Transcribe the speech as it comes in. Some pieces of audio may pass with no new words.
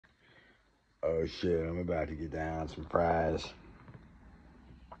Oh shit, I'm about to get down some fries.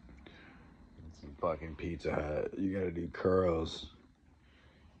 Some fucking Pizza Hut. You gotta do curls.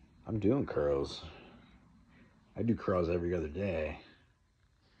 I'm doing curls. I do curls every other day.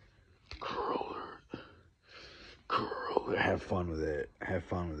 Curl it. Curl it. Have fun with it. Have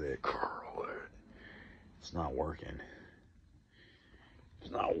fun with it. Curl it. It's not working. It's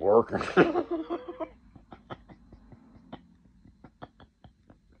not working.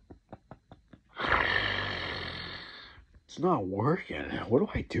 It's not working. What do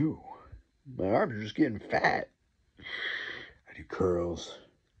I do? My arms are just getting fat. I do curls.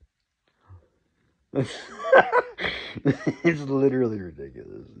 It's literally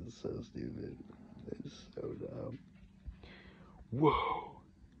ridiculous. It's so stupid. It's so dumb. Whoa.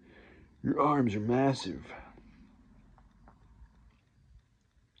 Your arms are massive.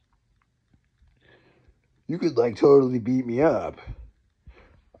 You could like totally beat me up.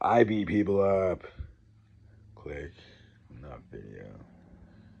 I beat people up. Click. Enough video.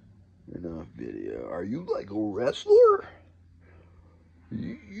 Enough video. Are you like a wrestler?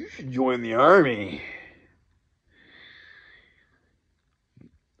 You should join the army.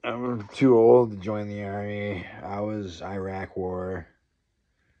 I'm too old to join the army. I was Iraq War.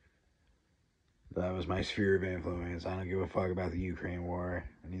 That was my sphere of influence. I don't give a fuck about the Ukraine war.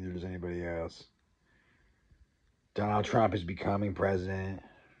 Neither does anybody else. Donald Trump is becoming president.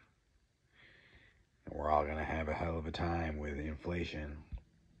 And we're all going to have a hell of a time with inflation.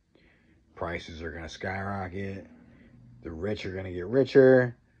 Prices are going to skyrocket. The rich are going to get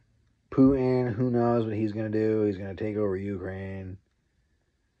richer. Putin, who knows what he's going to do. He's going to take over Ukraine.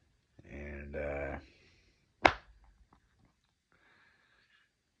 And,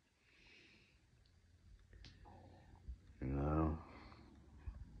 you know,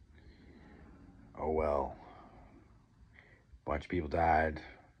 oh well. A bunch of people died.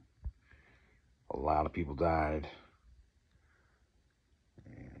 A lot of people died.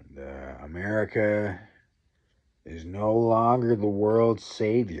 And America is no longer the world's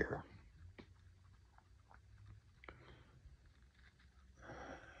savior.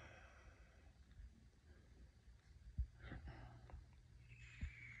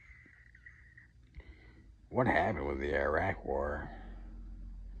 What happened with the Iraq war?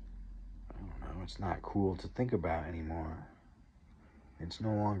 I don't know. It's not cool to think about anymore. It's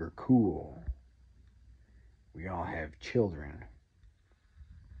no longer cool. We all have children.